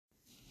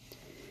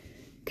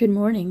Good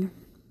morning.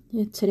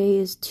 Today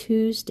is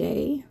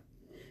Tuesday,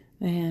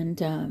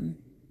 and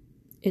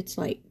it's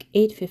like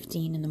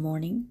 8:15 in the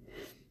morning.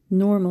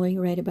 Normally,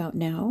 right about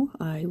now,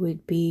 I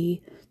would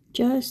be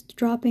just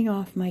dropping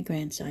off my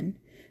grandson,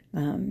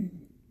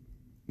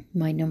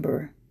 my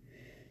number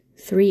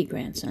 3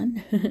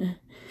 grandson,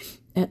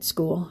 at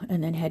school,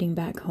 and then heading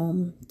back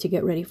home to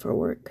get ready for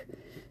work.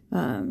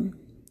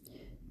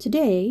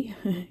 Today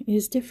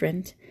is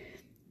different.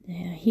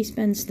 He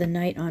spends the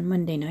night on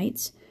Monday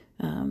nights,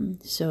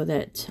 so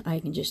that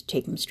I can just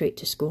take him straight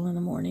to school in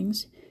the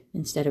mornings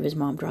instead of his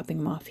mom dropping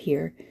him off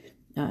here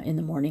in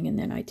the morning, and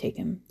then I take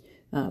him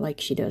like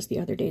she does the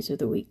other days of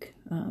the week.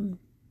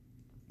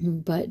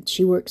 But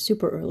she works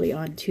super early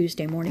on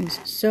Tuesday mornings,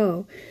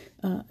 so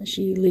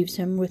she leaves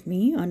him with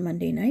me on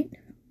Monday night.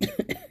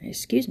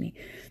 Excuse me,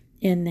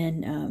 and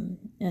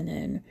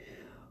then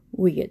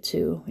we get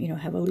to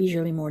have a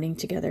leisurely morning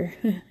together,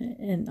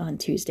 and on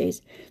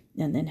Tuesdays,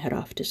 and then head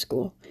off to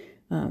school.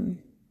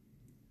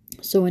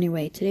 So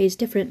anyway, today's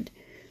different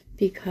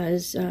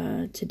because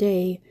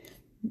today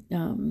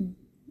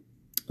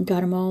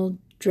got him all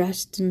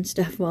dressed and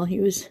stuff while he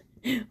was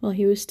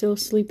still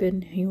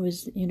sleeping. He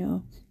was,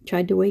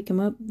 tried to wake him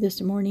up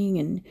this morning,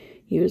 and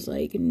he was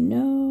like,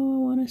 "No, I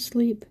want to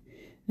sleep."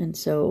 And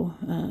so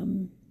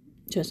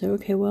just said,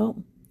 "Okay,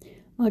 well,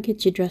 I'll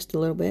get you dressed a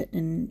little bit,"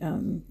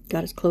 and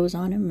got his clothes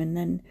on him, and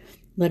then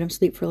let him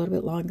sleep for a little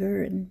bit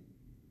longer, and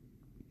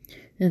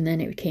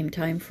then it came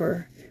time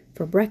for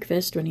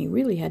breakfast when he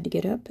really had to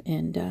get up,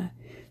 and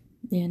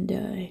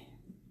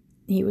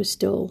he was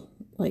still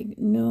like,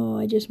 "No,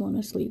 I just want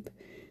to sleep."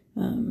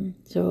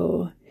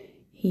 So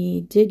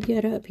he did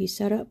get up. He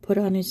sat up, put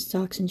on his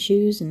socks and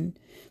shoes, and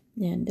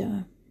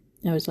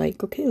I was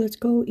like, "Okay, let's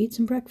go eat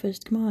some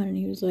breakfast. Come on." And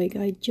he was like,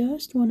 "I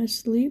just want to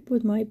sleep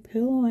with my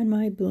pillow and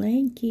my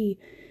blankie."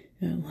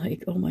 And I'm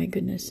like, "Oh my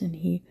goodness!" And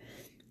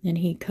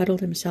he cuddled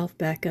himself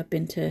back up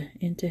into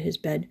his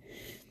bed,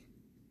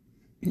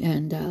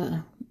 and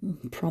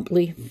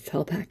promptly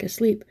fell back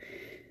asleep.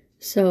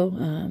 So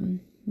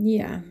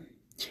yeah,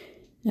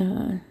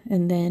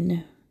 and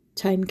then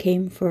time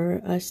came for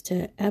us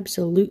to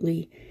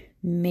absolutely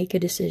make a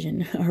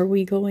decision. Are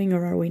we going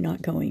or are we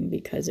not going?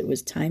 Because it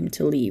was time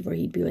to leave, or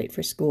he'd be late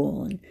for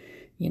school, and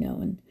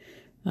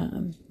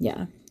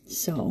yeah.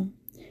 So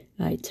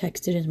I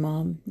texted his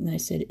mom and I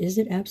said, "Is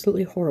it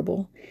absolutely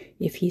horrible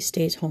if he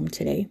stays home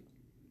today?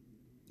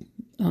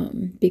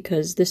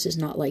 Because this is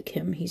not like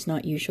him. He's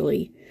not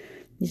usually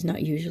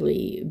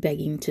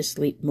begging to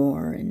sleep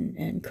more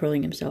and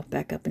curling himself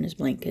back up in his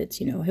blankets.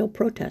 He'll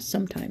protest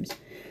sometimes,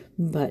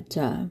 but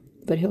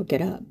he'll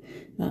get up.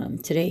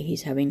 Today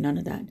he's having none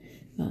of that,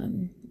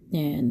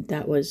 and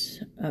that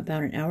was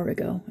about an hour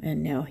ago,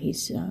 and now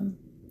he's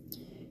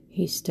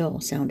still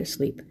sound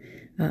asleep."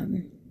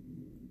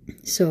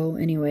 So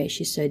anyway,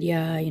 she said,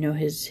 "Yeah,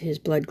 his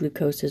blood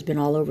glucose has been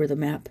all over the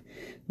map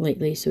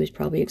lately, so he's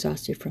probably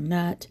exhausted from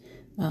that.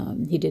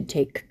 He did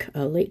take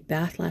a late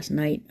bath last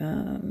night,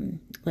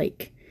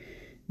 like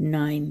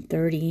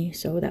 9:30,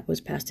 so that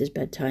was past his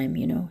bedtime,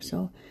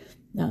 so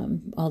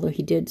although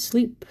he did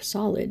sleep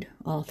solid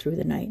all through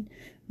the night,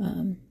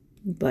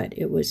 but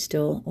it was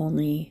still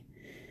only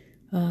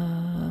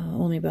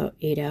about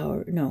 8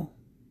 hours,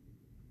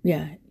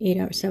 8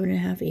 hours,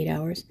 7.5, 8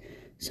 hours,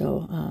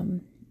 so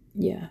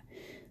yeah,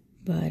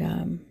 but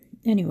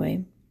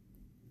anyway,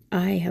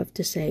 I have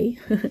to say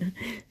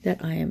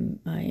that I am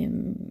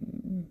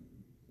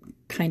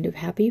kind of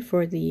happy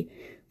for the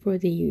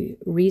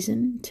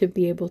reason to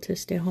be able to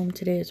stay home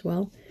today as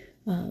well.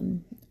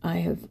 I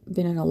have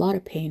been in a lot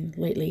of pain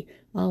lately,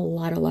 a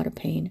lot of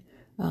pain,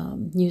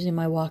 using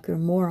my walker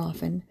more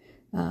often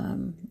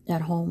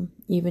at home,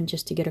 even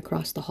just to get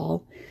across the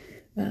hall.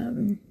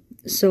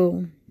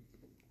 So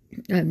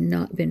I've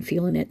not been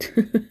feeling it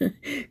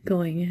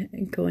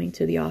going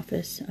to the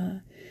office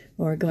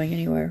or going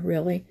anywhere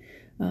really.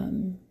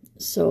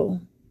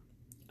 So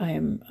I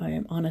am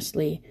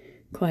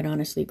quite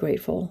honestly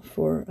grateful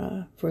for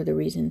the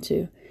reason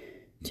to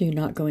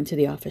not go into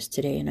the office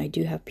today, and I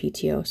do have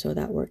PTO, so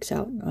that works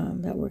out.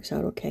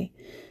 Okay.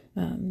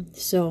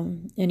 So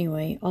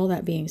anyway, all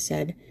that being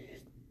said,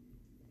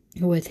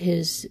 with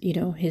his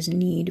his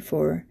need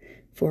for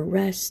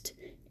rest,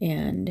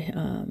 and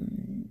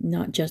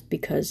not just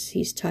because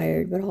he's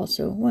tired, but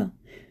also,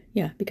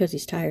 because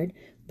he's tired,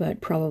 but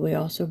probably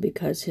also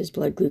because his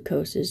blood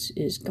glucose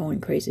is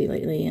going crazy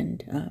lately,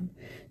 and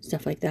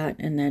stuff like that.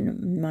 And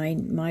then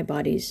my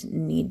body's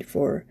need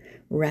for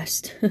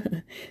rest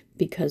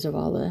because of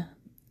all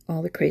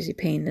the crazy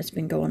pain that's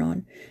been going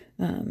on.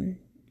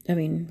 I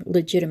mean,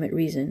 legitimate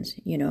reasons,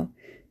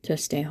 to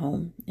stay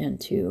home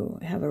and to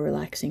have a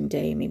relaxing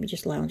day, maybe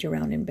just lounge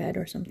around in bed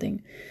or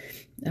something,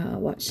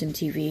 watch some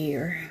TV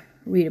or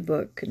read a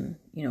book, and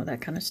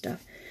that kind of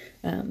stuff.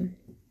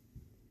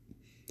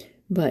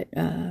 But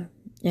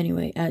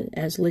anyway,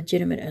 as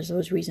legitimate as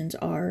those reasons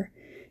are,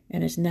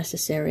 and as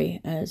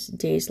necessary as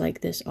days like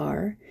this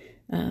are,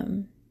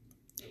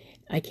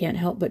 I can't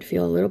help but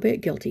feel a little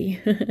bit guilty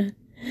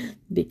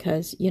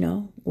because,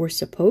 we're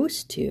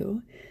supposed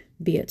to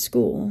be at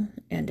school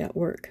and at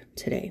work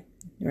today,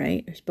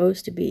 right? They're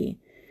supposed to be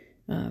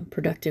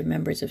productive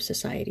members of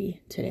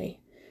society today.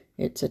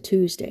 It's a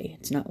Tuesday.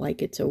 It's not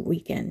like it's a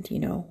weekend,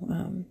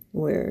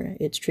 where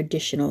it's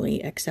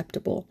traditionally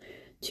acceptable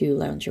to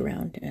lounge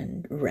around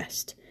and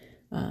rest.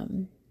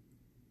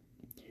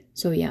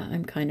 So yeah,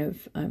 I'm kind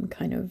of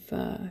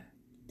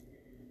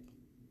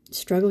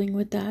struggling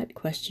with that,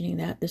 questioning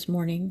that this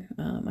morning.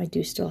 I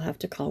do still have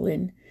to call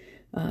in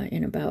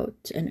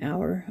about an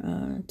hour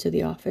to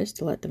the office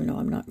to let them know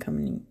I'm not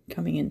coming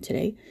in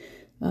today.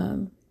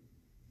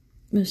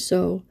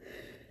 So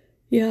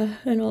yeah,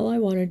 and all I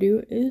want to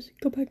do is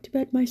go back to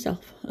bed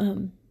myself.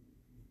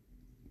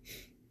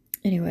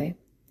 Anyway,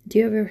 do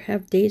you ever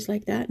have days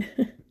like that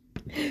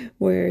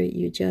where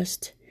you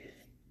just,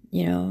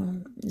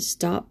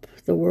 stop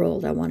the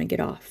world? I want to get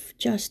off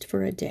just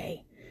for a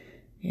day.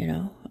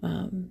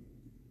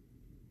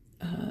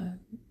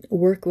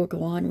 Work will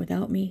go on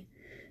without me.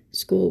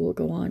 School will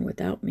go on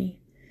without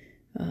me.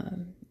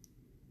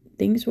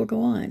 Things will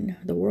go on.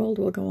 The world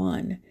will go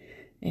on,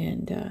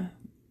 and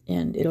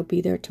it'll be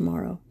there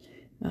tomorrow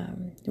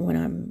when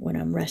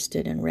I'm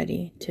rested and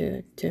ready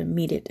to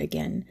meet it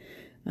again.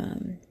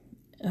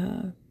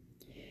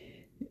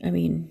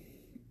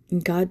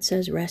 God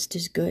says rest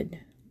is good.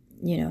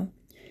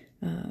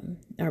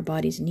 Our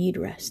bodies need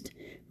rest.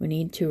 We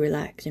need to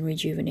relax and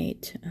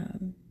rejuvenate.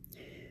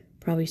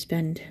 Probably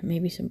spend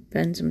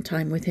some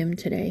time with Him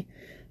today,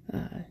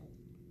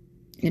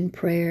 in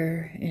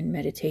prayer, in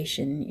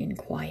meditation, in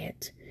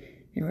quiet,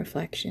 in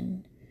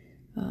reflection,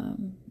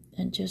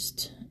 and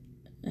just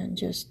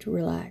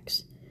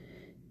relax.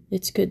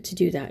 It's good to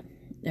do that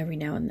every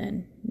now and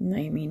then.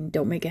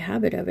 Don't make a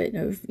habit of it,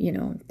 of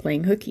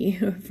playing hooky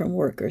from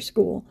work or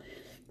school,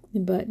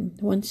 but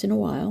once in a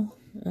while,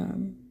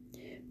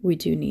 we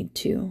do need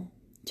to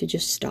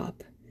just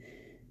stop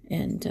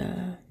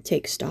and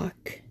take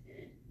stock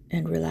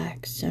and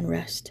relax and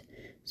rest.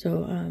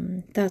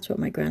 So that's what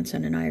my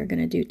grandson and I are going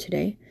to do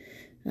today.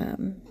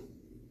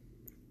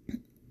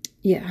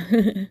 Yeah.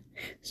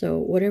 So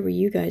whatever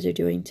you guys are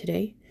doing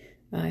today,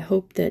 I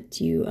hope that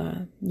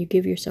you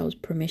give yourselves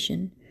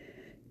permission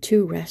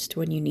to rest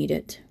when you need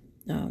it.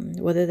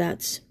 Whether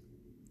that's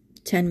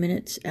 10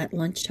 minutes at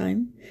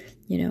lunchtime,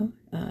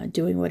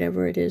 doing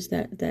whatever it is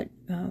that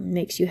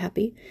makes you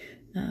happy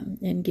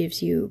and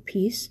gives you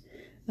peace,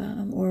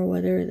 or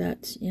whether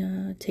that's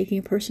taking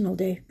a personal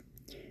day.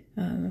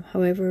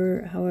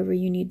 However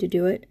you need to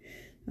do it,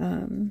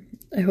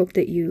 I hope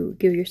that you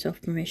give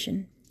yourself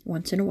permission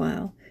once in a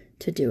while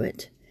to do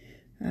it.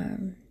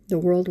 The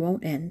world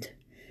won't end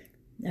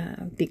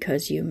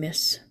because you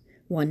miss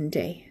one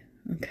day,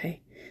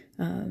 okay?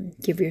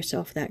 Give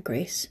yourself that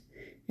grace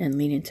and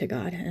lean into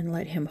God and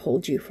let Him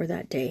hold you for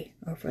that day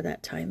or for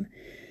that time.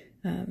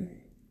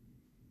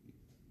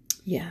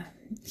 Yeah,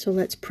 so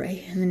let's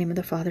pray. In the name of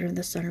the Father, and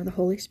the Son, and the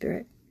Holy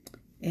Spirit.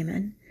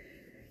 Amen.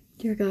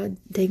 Dear God,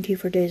 thank you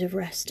for days of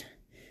rest.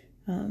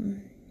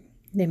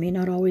 They may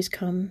not always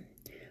come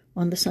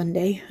on the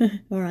Sunday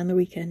or on the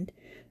weekend.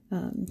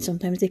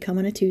 Sometimes they come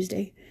on a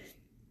Tuesday.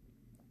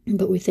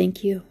 But we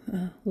thank you,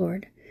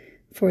 Lord,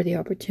 for the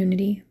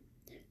opportunity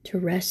to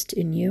rest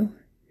in you,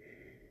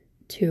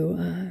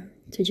 to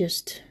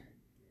just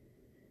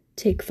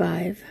take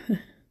 5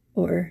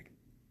 or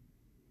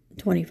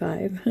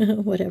 25,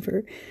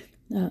 whatever,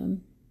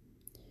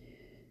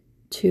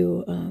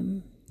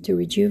 to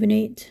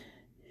rejuvenate,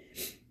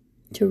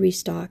 to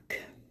restock,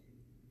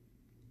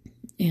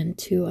 and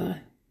to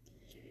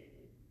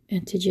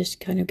just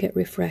kind of get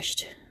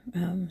refreshed,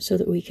 so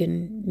that we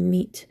can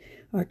meet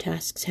our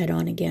tasks head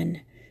on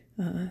again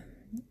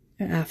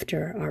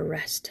after our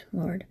rest,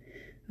 Lord.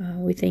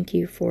 We thank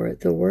you for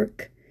the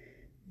work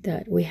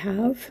that we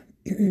have,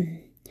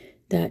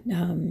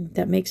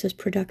 that makes us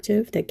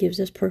productive, that gives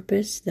us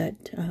purpose,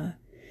 that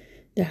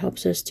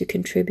helps us to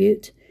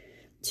contribute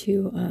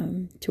to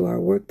our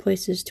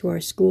workplaces, to our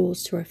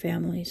schools, to our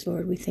families.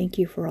 Lord, we thank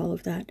you for all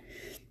of that,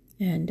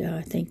 and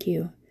thank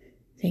you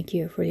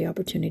for the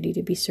opportunity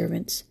to be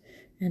servants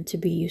and to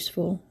be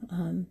useful.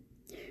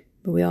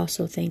 But we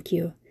also thank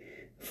you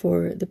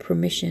for the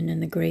permission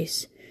and the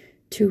grace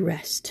to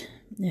rest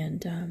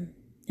and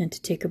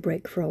to take a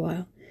break for a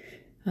while.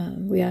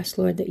 We ask,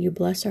 Lord, that you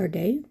bless our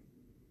day.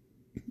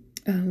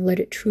 Let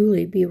it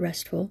truly be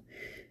restful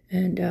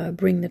and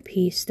bring the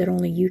peace that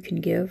only you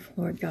can give,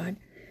 Lord God.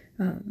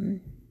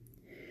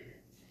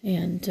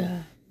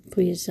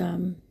 Please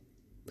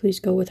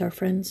go with our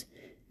friends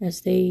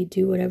as they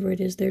do whatever it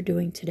is they're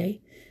doing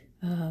today.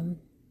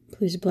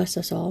 Please bless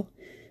us all,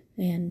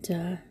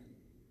 and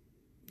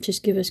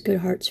just give us good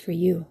hearts for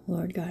you,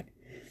 Lord God.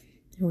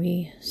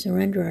 We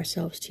surrender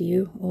ourselves to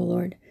you, O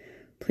Lord.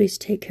 Please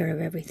take care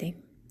of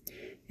everything.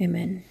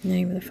 Amen. In the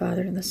name of the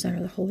Father, and the Son,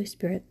 and the Holy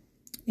Spirit.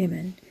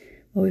 Amen.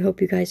 Well, we hope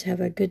you guys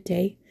have a good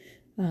day.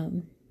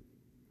 And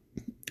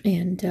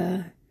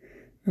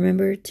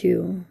remember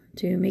to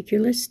make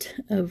your list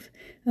of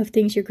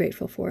things you're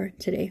grateful for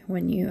today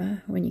when you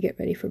get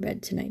ready for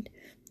bed tonight.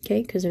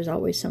 Okay? Because there's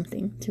always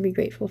something to be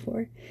grateful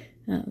for.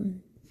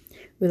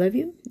 We love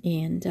you,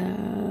 and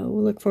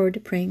we'll look forward to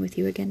praying with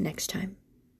you again next time.